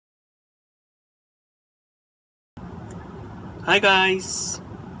Hi guys,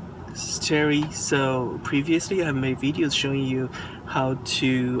 this is Terry. So previously I made videos showing you how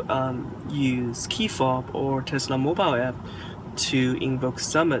to use Key Fob or Tesla mobile app to invoke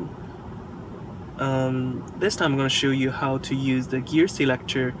summon. This time I'm going to show you how to use the gear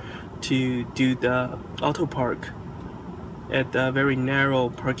selector to do the Autopark at a very narrow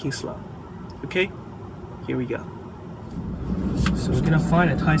parking slot. Okay, here we go. So we're going to find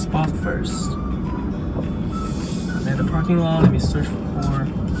a tight spot first. In the parking lot, let me search for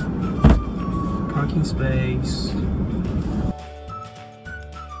parking space.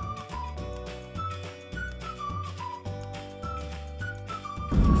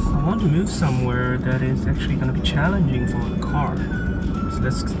 I want to move somewhere that is actually going to be challenging for the car. So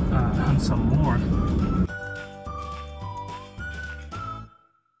let's hunt some more.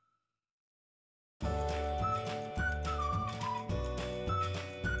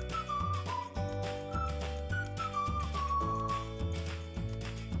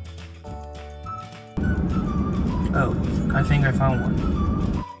 Oh, I think I found one.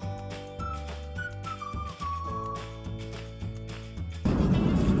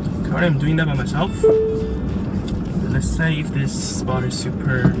 Currently I'm doing that by myself. Let's say if this spot is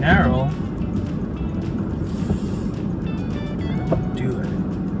super narrow, I'll do it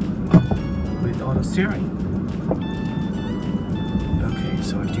with auto steering. Okay,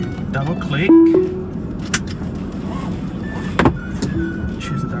 so I do double click,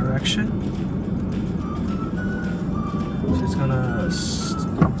 choose the direction. So it's gonna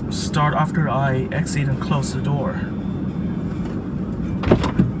start after I exit and close the door.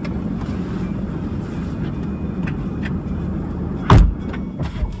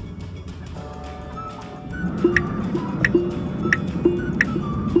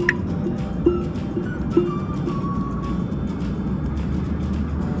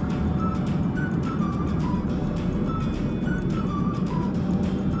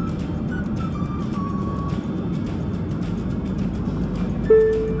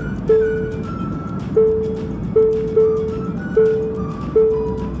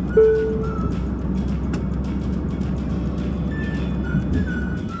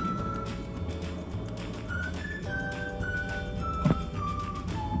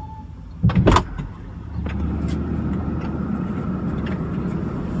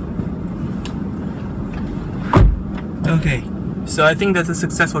 Okay, so I think that's a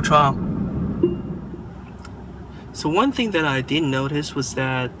successful trial. So one thing that I did notice was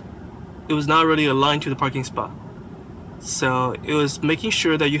that it was not really aligned to the parking spot. So it was making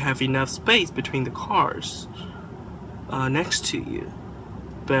sure that you have enough space between the cars next to you.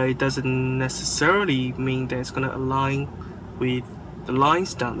 But it doesn't necessarily mean that it's going to align with the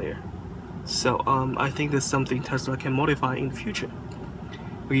lines down there. So I think that's something Tesla can modify in the future.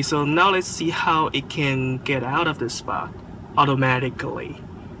 Okay, so now let's see how it can get out of this spot automatically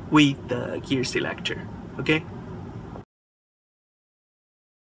with the gear selector. Okay.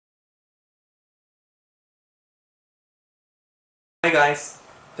 Hi guys,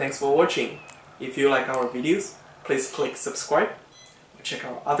 thanks for watching. If you like our videos, please click subscribe or check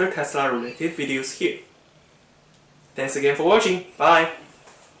out other Tesla related videos here. Thanks again for watching. Bye.